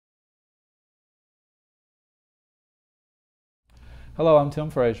Hello, I'm Tim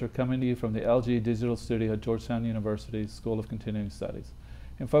Frazier, coming to you from the LG Digital Studio at Georgetown University School of Continuing Studies.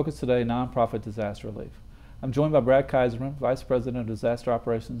 In focus today, nonprofit disaster relief. I'm joined by Brad Kieserman, Vice President of Disaster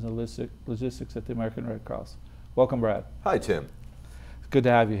Operations and Logistics at the American Red Cross. Welcome, Brad. Hi, Tim. It's good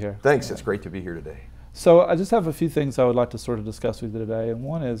to have you here. Thanks. It's great to be here today. So I just have a few things I would like to sort of discuss with you today. And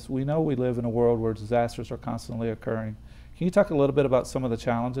one is, we know we live in a world where disasters are constantly occurring. Can you talk a little bit about some of the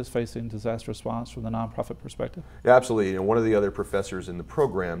challenges facing disaster response from the nonprofit perspective? Yeah, absolutely. One of the other professors in the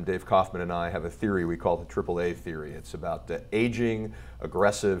program, Dave Kaufman, and I have a theory we call the AAA theory. It's about the aging,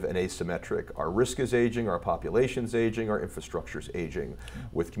 aggressive, and asymmetric. Our risk is aging, our population's aging, our infrastructure's aging.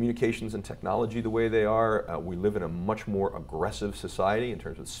 With communications and technology the way they are, we live in a much more aggressive society in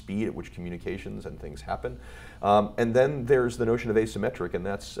terms of speed at which communications and things happen. And then there's the notion of asymmetric, and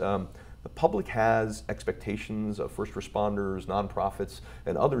that's the public has expectations of first responders, nonprofits,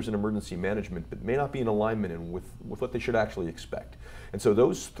 and others in emergency management, but may not be in alignment with what they should actually expect. And so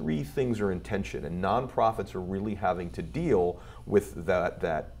those three things are in tension, and nonprofits are really having to deal with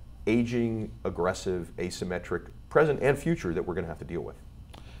that aging, aggressive, asymmetric present and future that we're going to have to deal with.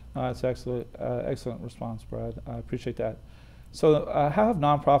 That's excellent response, Brad. I appreciate that. So how have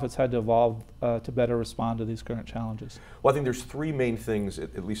nonprofits had to evolve to better respond to these current challenges? Well, I think there's three main things,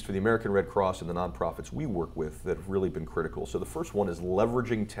 at least for the American Red Cross and the nonprofits we work with, that have really been critical. So the first one is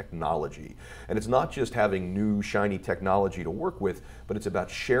leveraging technology. And it's not just having new, shiny technology to work with, but it's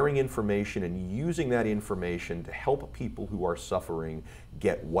about sharing information and using that information to help people who are suffering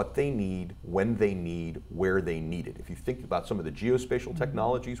get what they need, when they need, where they need it. If you think about some of the geospatial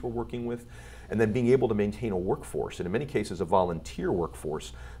technologies we're working with, and then being able to maintain a workforce, and in many cases a volunteer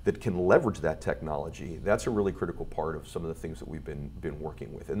workforce that can leverage that technology, that's a really critical part of some of the things that we've been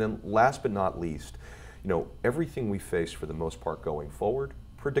working with. And then last but not least, everything we face for the most part going forward,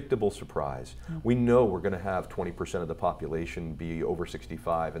 predictable surprise. We know we're going to have 20% of the population be over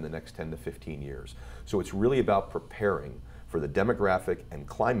 65 in the next 10 to 15 years. So it's really about preparing for the demographic and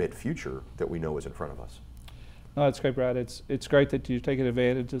climate future that we know is in front of us. No, that's great, Brad. It's great that you're taking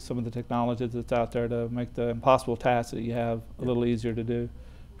advantage of some of the technology that's out there to make the impossible tasks that you have a little easier to do.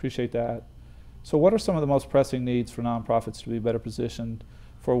 Appreciate that. So what are some of the most pressing needs for nonprofits to be better positioned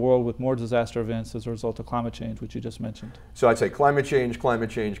for a world with more disaster events as a result of climate change, which you just mentioned? So I'd say climate change, climate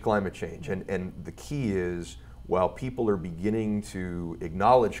change, climate change. And the key is, while people are beginning to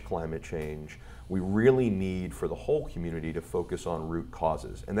acknowledge climate change, we really need for the whole community to focus on root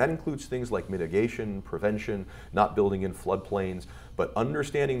causes. And that includes things like mitigation, prevention, not building in floodplains, but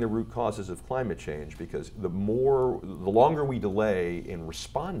understanding the root causes of climate change, because the longer we delay in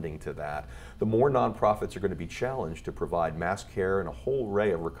responding to that, the more nonprofits are going to be challenged to provide mass care and a whole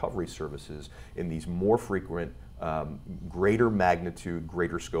array of recovery services in these more frequent, greater magnitude,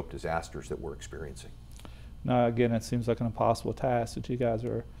 greater scope disasters that we're experiencing. Now, again, it seems like an impossible task that you guys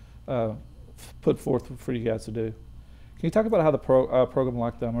are put forth for you guys to do. Can you talk about how the program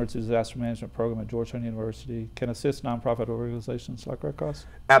like the Emergency Disaster Management Program at Georgetown University can assist nonprofit organizations like Red Cross?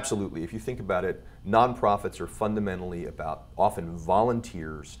 Absolutely. If you think about it, nonprofits are fundamentally about often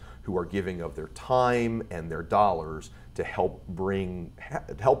volunteers who are giving of their time and their dollars to help bring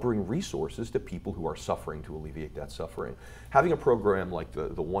resources to people who are suffering, to alleviate that suffering. Having a program like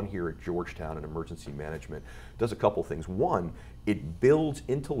the one here at Georgetown in emergency management does a couple things. One, it builds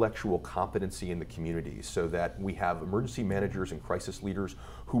intellectual competency in the community so that we have emergency managers and crisis leaders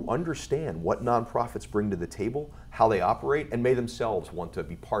who understand what nonprofits bring to the table, how they operate, and may themselves want to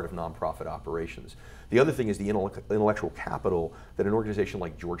be part of nonprofit operations. The other thing is the intellectual capital that an organization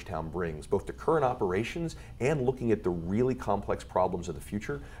like Georgetown brings, both to current operations and looking at the really complex problems of the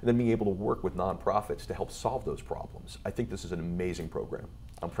future, and then being able to work with nonprofits to help solve those problems. I think this is an amazing program.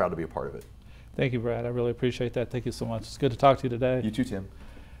 I'm proud to be a part of it. Thank you, Brad. I really appreciate that. Thank you so much. It's good to talk to you today. You too, Tim.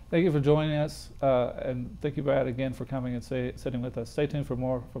 Thank you for joining us, and thank you, Brad, again for coming and sitting with us. Stay tuned for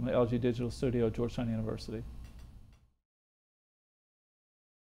more from the LG Digital Studio at Georgetown University.